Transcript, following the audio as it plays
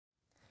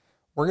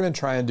We're going to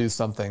try and do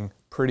something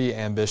pretty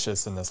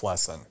ambitious in this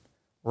lesson.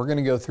 We're going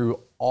to go through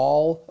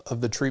all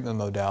of the treatment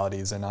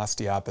modalities in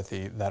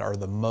osteopathy that are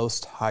the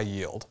most high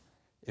yield.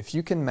 If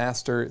you can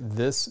master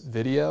this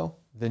video,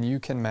 then you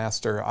can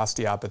master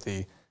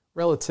osteopathy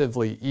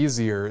relatively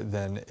easier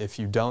than if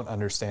you don't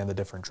understand the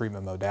different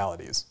treatment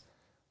modalities.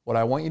 What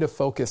I want you to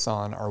focus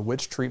on are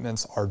which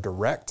treatments are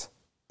direct,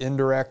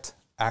 indirect,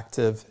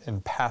 active,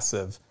 and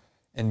passive,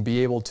 and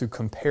be able to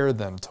compare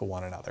them to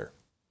one another.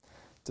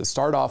 To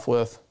start off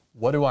with,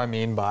 what do I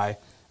mean by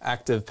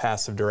active,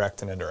 passive,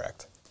 direct, and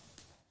indirect?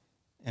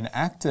 An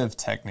active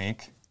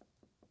technique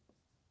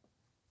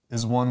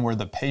is one where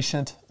the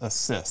patient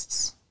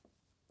assists.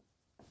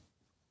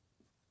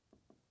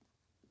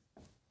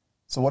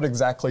 So what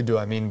exactly do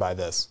I mean by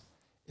this?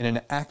 In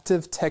an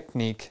active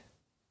technique,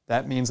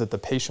 that means that the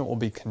patient will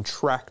be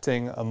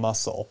contracting a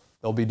muscle.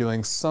 They'll be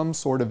doing some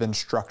sort of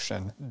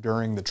instruction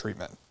during the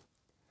treatment.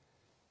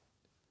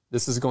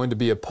 This is going to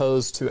be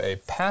opposed to a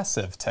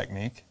passive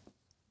technique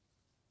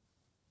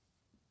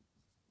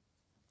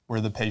where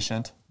the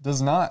patient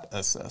does not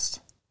assist.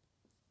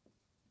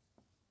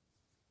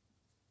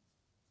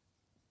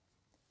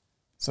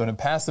 So in a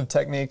passive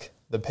technique,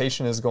 the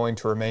patient is going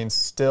to remain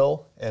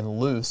still and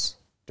loose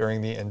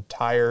during the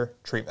entire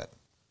treatment.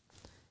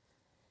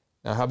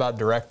 Now, how about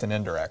direct and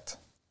indirect?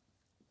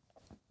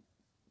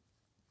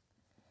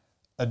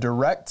 A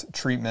direct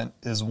treatment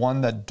is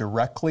one that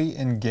directly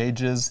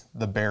engages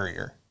the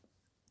barrier.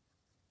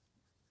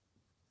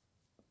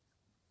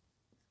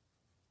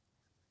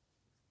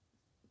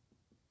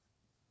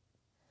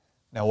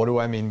 Now, what do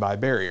I mean by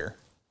barrier?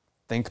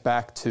 Think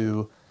back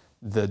to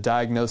the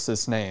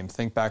diagnosis name.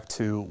 Think back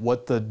to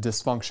what the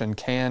dysfunction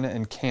can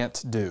and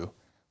can't do.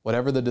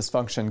 Whatever the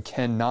dysfunction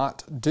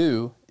cannot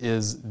do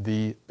is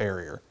the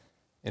barrier.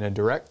 In a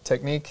direct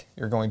technique,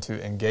 you're going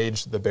to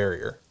engage the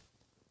barrier.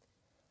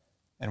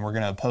 And we're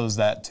going to oppose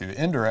that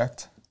to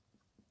indirect,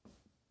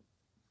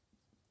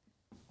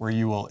 where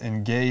you will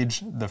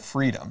engage the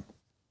freedom.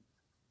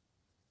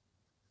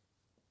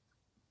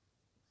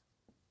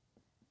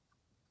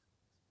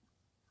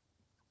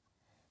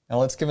 Now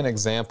let's give an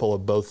example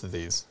of both of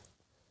these.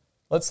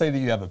 Let's say that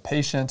you have a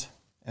patient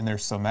and their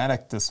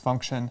somatic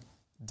dysfunction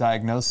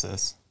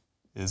diagnosis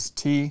is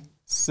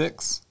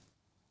T6,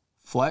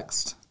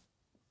 flexed,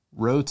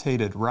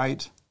 rotated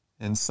right,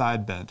 and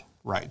side bent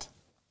right.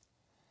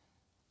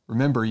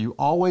 Remember, you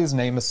always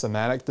name a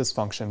somatic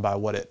dysfunction by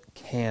what it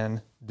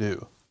can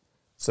do.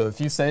 So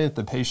if you say that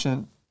the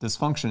patient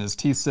dysfunction is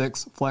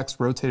T6, flexed,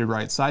 rotated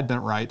right, side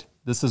bent right,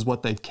 this is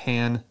what they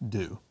can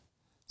do.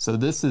 So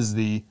this is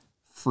the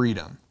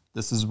freedom.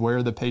 This is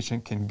where the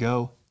patient can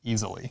go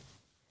easily.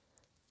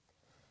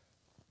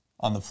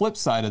 On the flip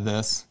side of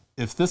this,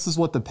 if this is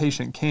what the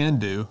patient can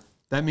do,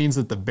 that means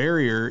that the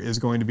barrier is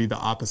going to be the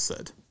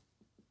opposite.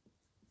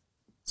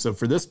 So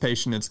for this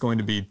patient, it's going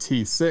to be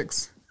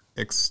T6,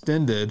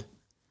 extended,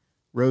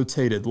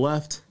 rotated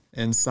left,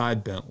 and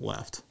side bent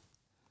left.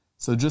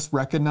 So just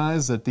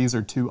recognize that these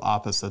are two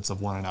opposites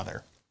of one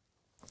another.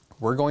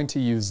 We're going to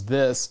use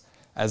this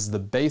as the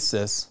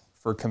basis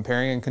for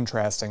comparing and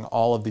contrasting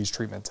all of these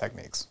treatment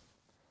techniques.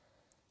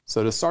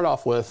 So to start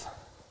off with,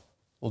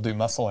 we'll do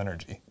muscle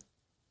energy.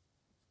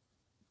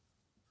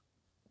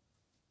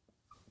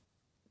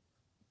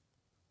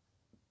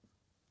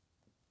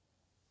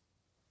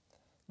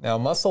 Now,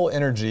 muscle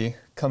energy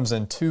comes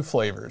in two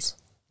flavors.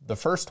 The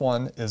first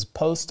one is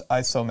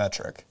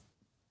post-isometric.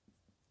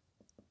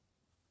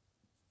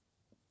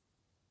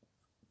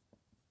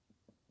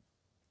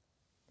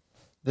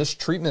 This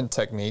treatment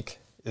technique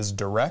is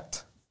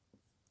direct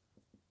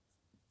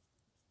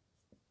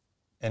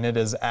and it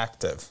is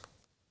active.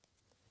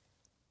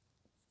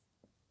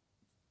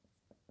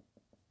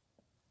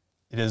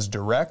 It is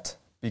direct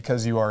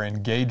because you are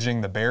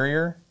engaging the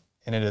barrier,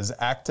 and it is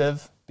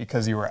active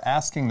because you are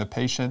asking the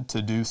patient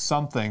to do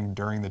something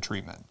during the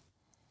treatment.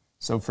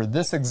 So for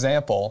this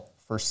example,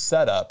 for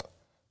setup,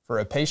 for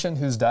a patient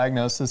whose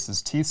diagnosis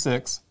is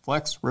T6,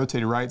 flexed,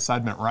 rotated right,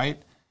 side bent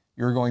right,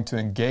 you're going to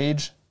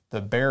engage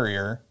the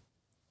barrier,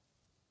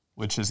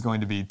 which is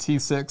going to be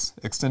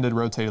T6, extended,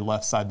 rotated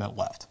left, side bent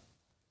left.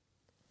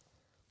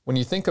 When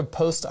you think of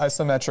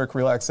post-isometric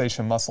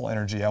relaxation muscle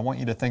energy, I want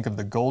you to think of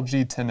the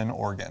Golgi tendon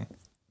organ.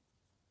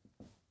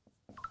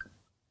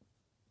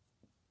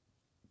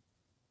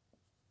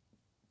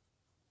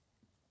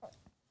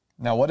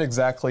 Now, what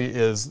exactly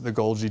is the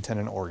Golgi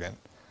tendon organ?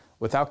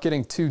 Without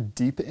getting too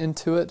deep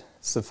into it,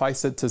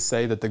 suffice it to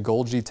say that the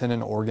Golgi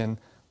tendon organ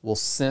will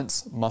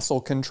sense muscle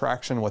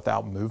contraction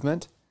without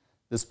movement.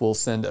 This will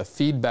send a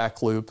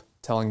feedback loop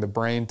telling the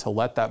brain to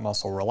let that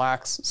muscle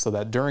relax so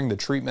that during the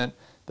treatment,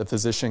 the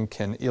physician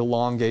can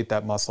elongate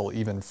that muscle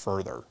even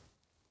further.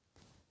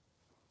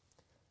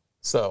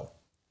 So,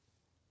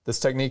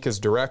 this technique is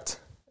direct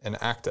and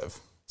active.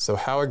 So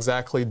how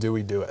exactly do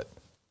we do it?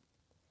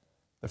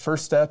 The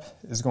first step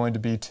is going to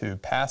be to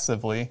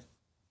passively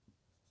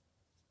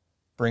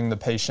bring the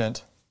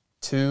patient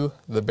to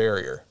the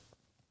barrier.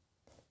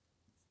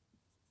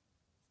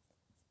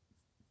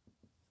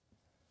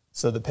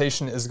 So the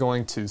patient is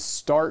going to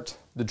start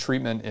the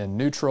treatment in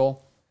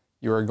neutral.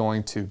 You are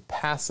going to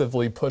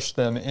passively push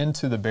them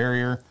into the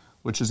barrier,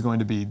 which is going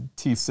to be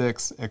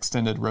T6,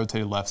 extended,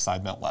 rotated left,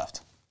 side bent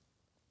left.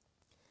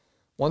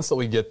 Once that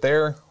we get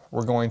there,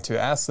 we're going to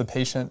ask the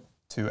patient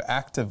to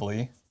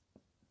actively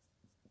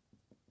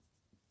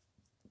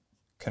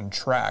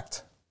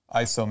contract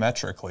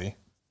isometrically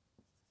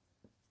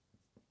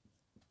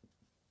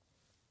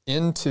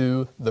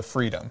into the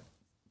freedom.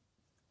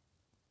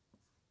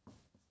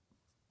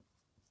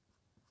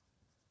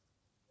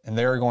 And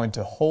they're going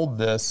to hold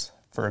this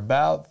for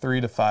about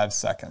 3 to 5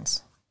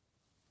 seconds.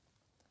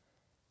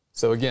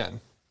 So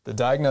again, the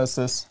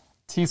diagnosis,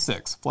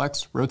 T6,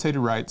 flex,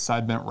 rotated right,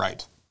 side bent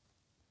right.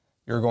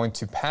 You're going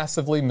to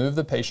passively move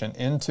the patient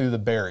into the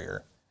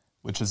barrier,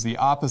 which is the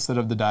opposite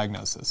of the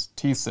diagnosis,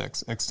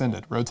 T6,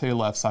 extended, rotated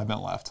left, side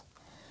bent left.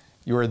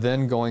 You are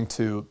then going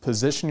to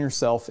position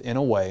yourself in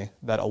a way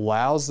that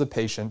allows the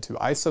patient to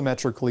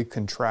isometrically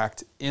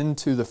contract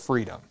into the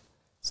freedom.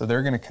 So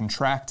they're going to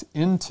contract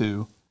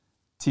into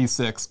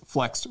T6,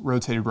 flexed,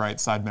 rotated right,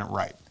 side bent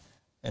right.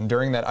 And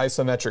during that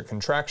isometric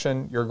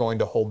contraction, you're going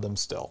to hold them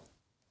still.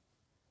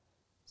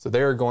 So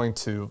they are going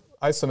to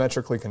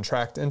isometrically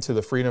contract into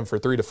the freedom for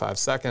 3 to 5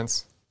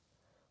 seconds.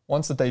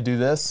 Once that they do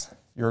this,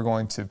 you're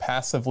going to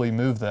passively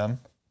move them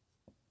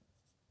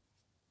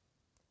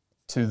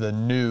to the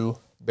new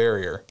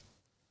barrier.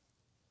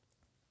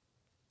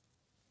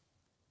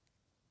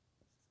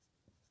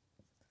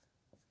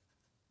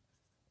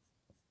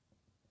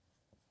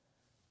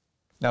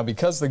 Now,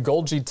 because the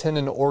Golgi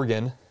tendon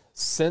organ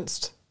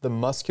sensed the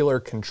muscular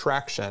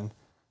contraction,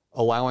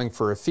 allowing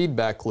for a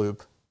feedback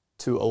loop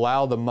to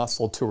allow the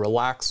muscle to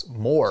relax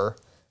more,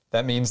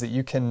 that means that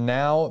you can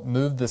now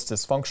move this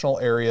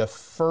dysfunctional area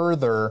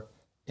further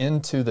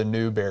into the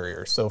new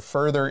barrier. So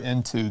further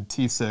into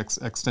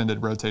T6,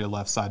 extended, rotated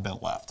left, side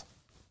bent left.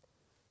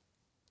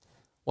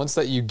 Once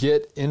that you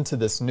get into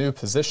this new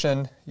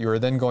position, you are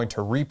then going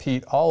to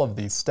repeat all of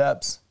these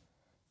steps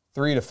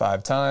 3 to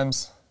 5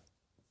 times,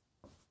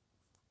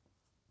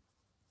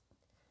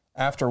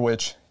 after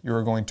which you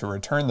are going to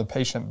return the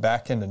patient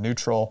back into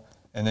neutral,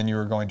 and then you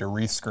are going to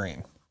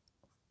rescreen.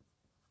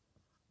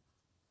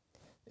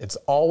 It's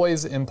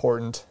always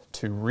important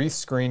to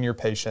rescreen your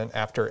patient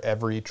after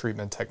every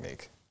treatment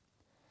technique.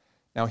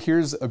 Now,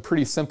 here's a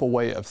pretty simple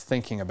way of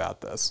thinking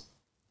about this.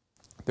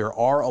 There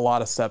are a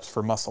lot of steps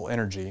for muscle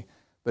energy,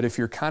 but if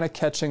you're kind of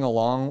catching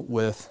along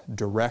with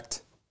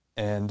direct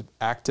and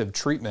active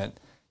treatment,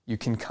 you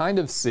can kind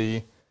of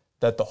see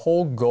that the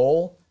whole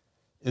goal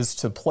is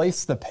to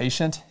place the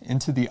patient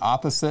into the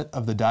opposite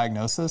of the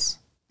diagnosis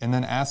and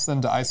then ask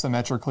them to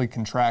isometrically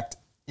contract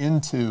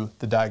into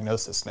the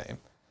diagnosis name.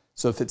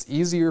 So if it's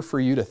easier for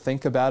you to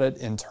think about it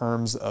in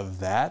terms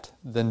of that,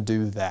 then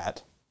do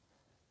that.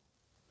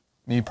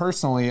 Me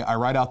personally, I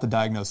write out the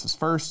diagnosis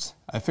first,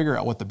 I figure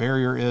out what the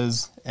barrier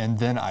is, and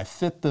then I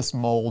fit this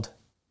mold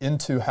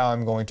into how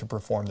I'm going to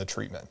perform the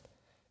treatment.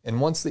 And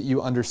once that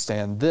you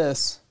understand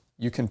this,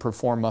 you can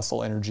perform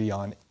muscle energy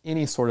on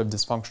any sort of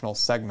dysfunctional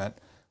segment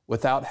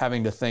without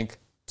having to think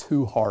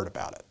too hard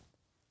about it.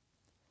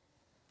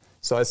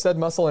 So I said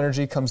muscle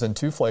energy comes in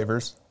 2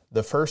 flavors.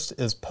 The first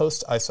is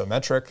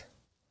post-isometric,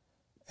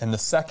 and the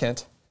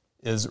second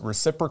is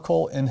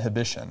reciprocal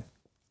inhibition.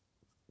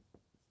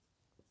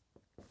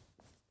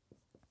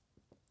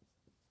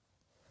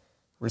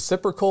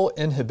 Reciprocal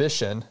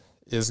inhibition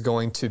is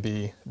going to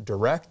be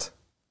direct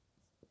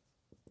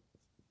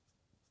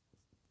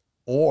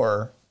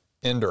or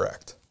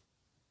indirect.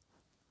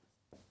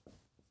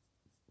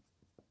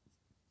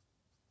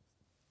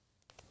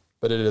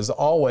 But it is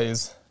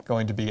always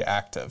going to be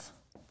active.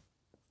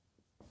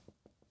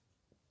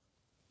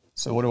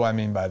 So what do I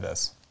mean by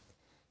this?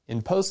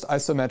 In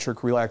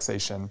post-isometric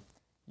relaxation,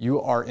 you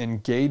are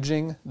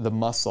engaging the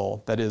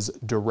muscle that is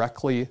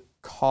directly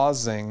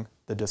causing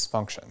the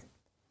dysfunction.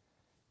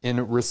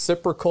 In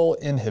reciprocal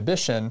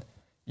inhibition,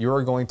 you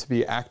are going to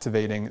be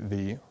activating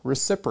the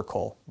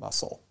reciprocal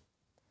muscle.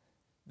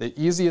 The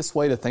easiest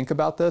way to think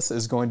about this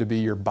is going to be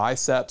your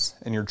biceps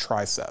and your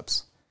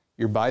triceps.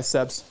 Your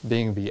biceps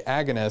being the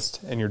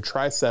agonist and your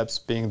triceps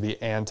being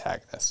the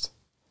antagonist.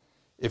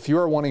 If you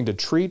are wanting to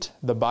treat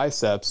the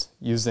biceps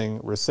using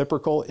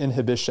reciprocal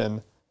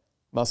inhibition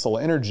muscle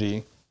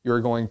energy,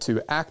 you're going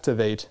to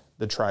activate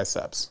the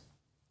triceps.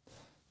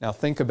 Now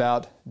think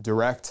about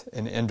direct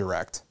and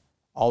indirect.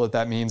 All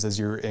that means is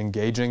you're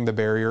engaging the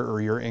barrier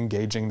or you're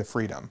engaging the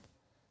freedom.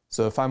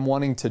 So if I'm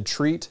wanting to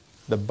treat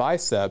the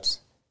biceps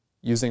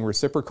using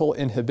reciprocal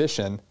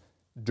inhibition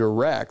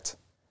direct,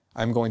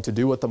 I'm going to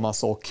do what the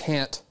muscle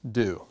can't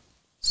do.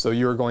 So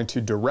you're going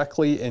to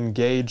directly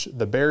engage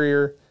the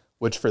barrier,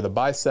 which for the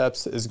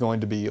biceps is going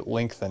to be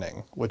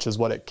lengthening, which is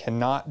what it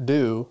cannot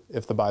do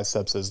if the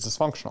biceps is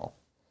dysfunctional.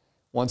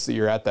 Once that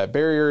you're at that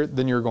barrier,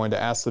 then you're going to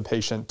ask the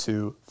patient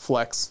to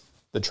flex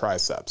the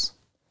triceps.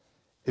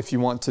 If you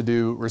want to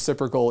do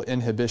reciprocal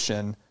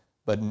inhibition,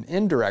 but an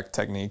indirect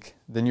technique,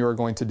 then you are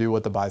going to do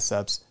what the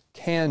biceps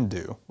can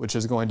do, which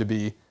is going to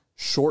be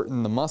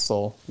shorten the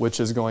muscle, which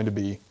is going to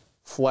be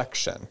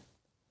flexion.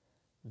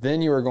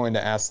 Then you are going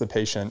to ask the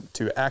patient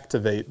to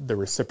activate the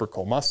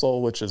reciprocal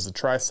muscle, which is the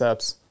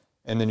triceps,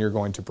 and then you're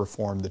going to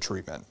perform the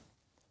treatment.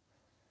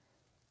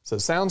 So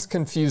it sounds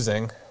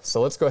confusing,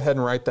 so let's go ahead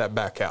and write that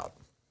back out.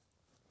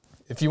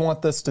 If you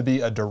want this to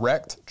be a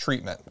direct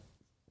treatment,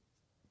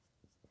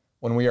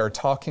 when we are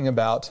talking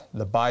about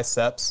the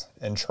biceps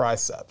and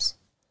triceps,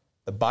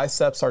 the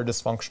biceps are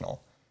dysfunctional.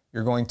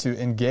 You're going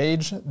to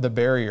engage the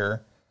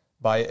barrier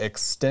by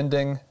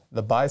extending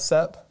the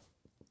bicep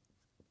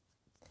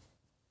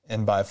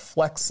and by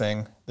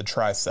flexing the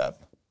tricep.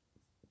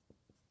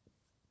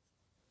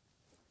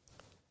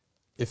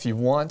 If you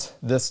want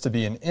this to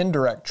be an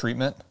indirect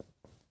treatment,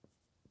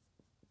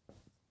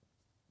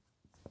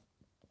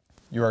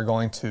 you are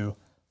going to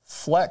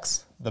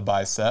flex the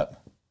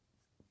bicep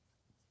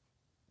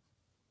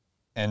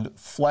and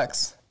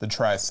flex the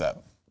tricep.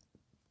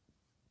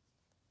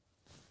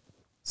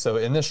 So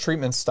in this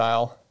treatment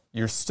style,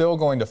 you're still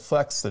going to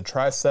flex the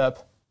tricep.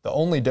 The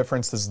only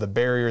difference is the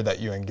barrier that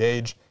you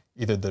engage,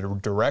 either the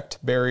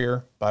direct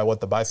barrier by what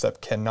the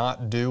bicep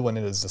cannot do when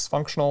it is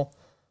dysfunctional,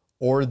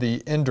 or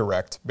the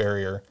indirect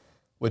barrier,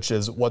 which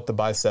is what the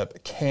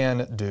bicep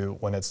can do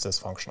when it's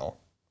dysfunctional.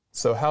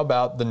 So how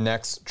about the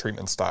next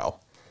treatment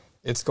style?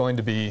 It's going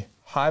to be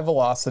high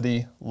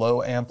velocity,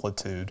 low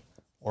amplitude,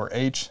 or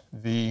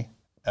HVLA.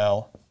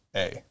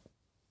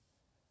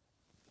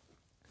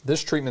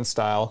 This treatment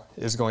style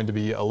is going to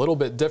be a little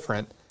bit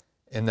different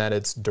in that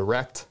it's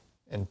direct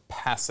and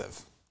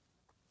passive.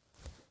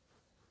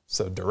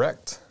 So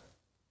direct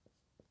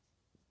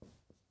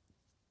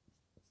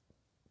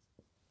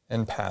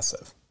and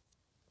passive.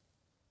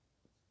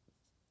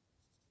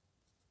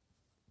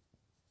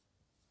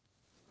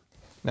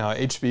 Now,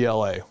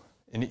 HVLA.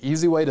 An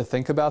easy way to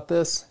think about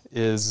this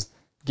is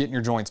getting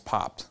your joints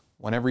popped.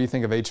 Whenever you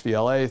think of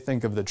HVLA,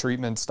 think of the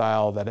treatment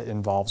style that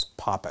involves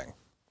popping.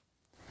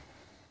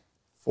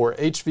 For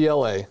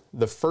HVLA,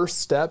 the first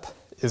step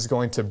is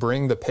going to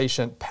bring the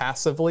patient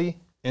passively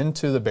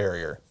into the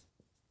barrier.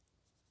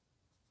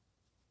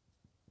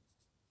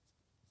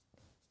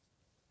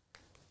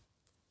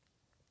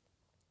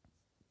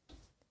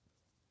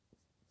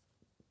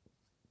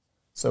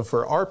 So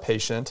for our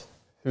patient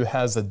who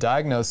has a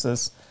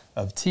diagnosis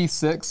of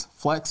T6,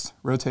 flexed,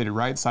 rotated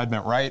right, side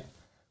bent right,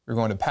 we're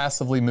going to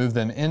passively move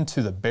them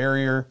into the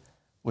barrier,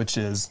 which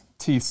is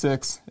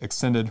T6,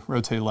 extended,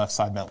 rotated left,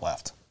 side bent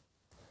left.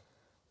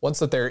 Once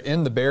that they're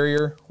in the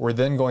barrier, we're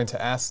then going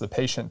to ask the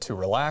patient to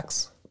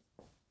relax,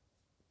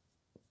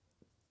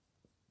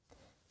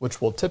 which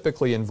will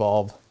typically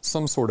involve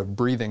some sort of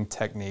breathing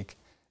technique.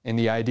 And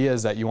the idea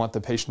is that you want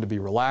the patient to be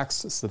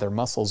relaxed so that their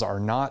muscles are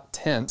not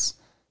tense,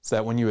 so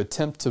that when you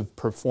attempt to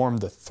perform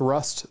the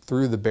thrust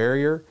through the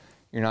barrier,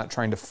 you're not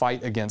trying to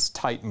fight against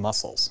tight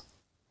muscles.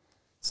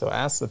 So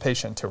ask the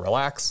patient to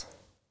relax.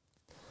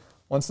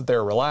 Once that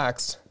they're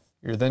relaxed,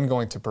 you're then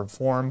going to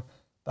perform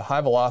the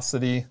high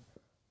velocity,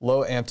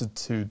 low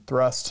amplitude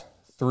thrust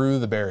through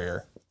the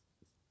barrier.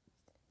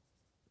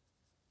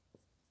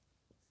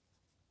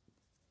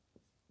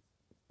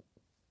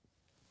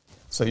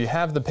 So you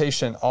have the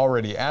patient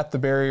already at the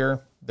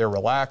barrier, they're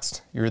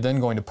relaxed, you're then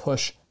going to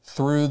push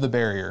through the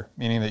barrier,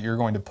 meaning that you're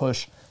going to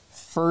push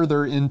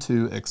further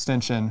into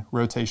extension,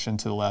 rotation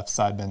to the left,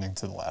 side bending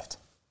to the left.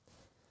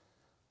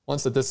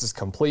 Once that this is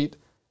complete,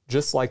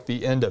 just like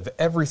the end of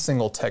every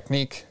single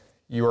technique,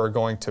 you are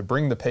going to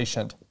bring the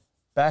patient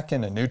back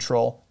into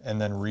neutral and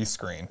then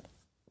rescreen.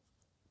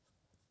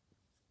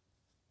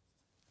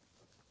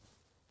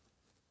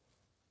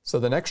 So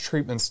the next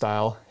treatment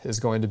style is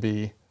going to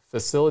be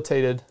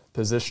facilitated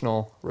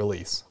positional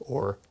release,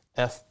 or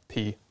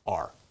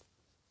FPR.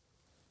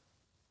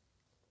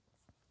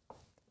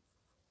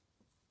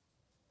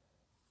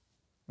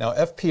 Now,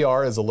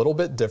 FPR is a little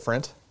bit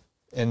different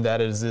in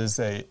that it is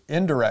an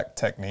indirect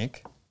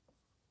technique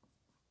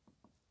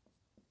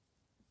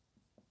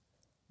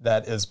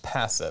that is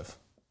passive.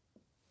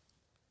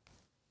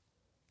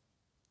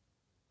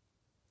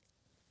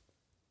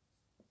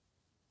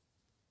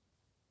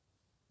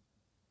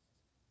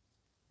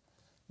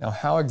 Now,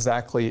 how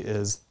exactly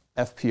is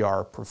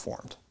FPR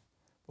performed?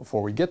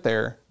 Before we get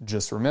there,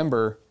 just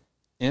remember,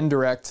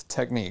 indirect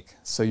technique.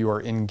 So you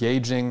are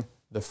engaging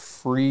the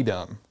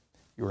freedom.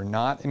 You are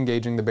not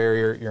engaging the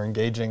barrier, you're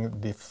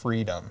engaging the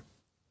freedom,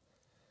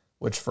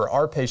 which for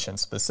our patient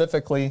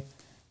specifically,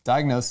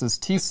 diagnosis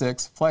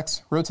T6,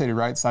 flex, rotated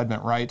right, side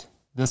bent right,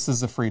 this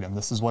is the freedom.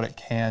 This is what it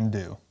can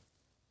do.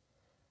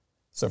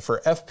 So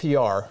for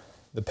FPR,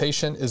 the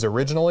patient is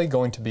originally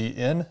going to be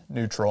in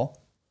neutral,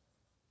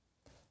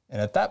 and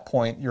at that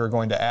point, you're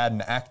going to add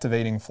an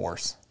activating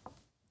force.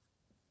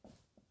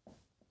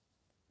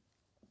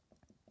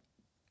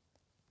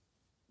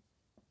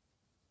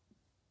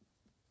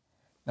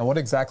 Now, what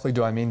exactly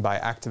do I mean by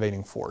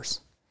activating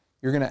force?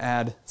 You're going to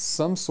add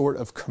some sort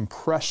of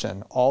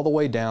compression all the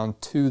way down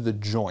to the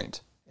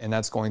joint, and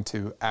that's going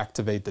to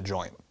activate the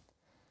joint.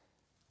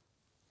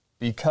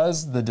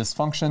 Because the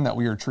dysfunction that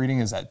we are treating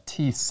is at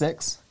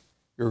T6,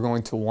 you're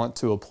going to want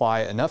to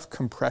apply enough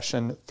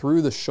compression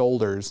through the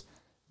shoulders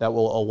that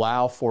will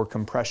allow for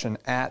compression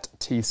at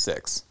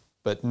T6.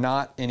 but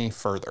not any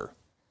further.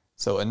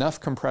 So enough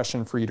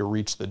compression for you to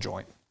reach the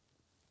joint.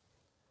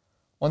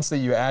 Once that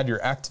you add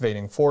your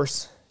activating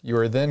force, you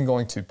are then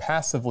going to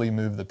passively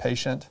move the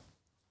patient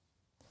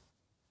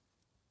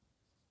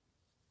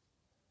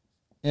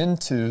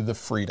into the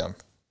freedom.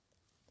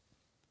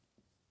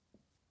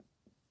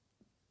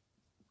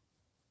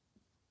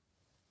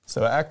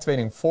 So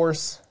activating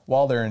force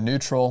while they're in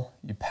neutral,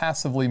 you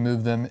passively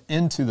move them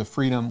into the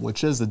freedom,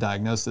 which is the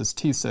diagnosis,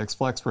 T6,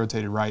 flex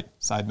rotated right,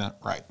 side bent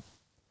right.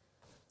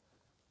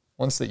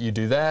 Once that you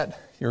do that,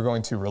 you're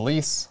going to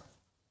release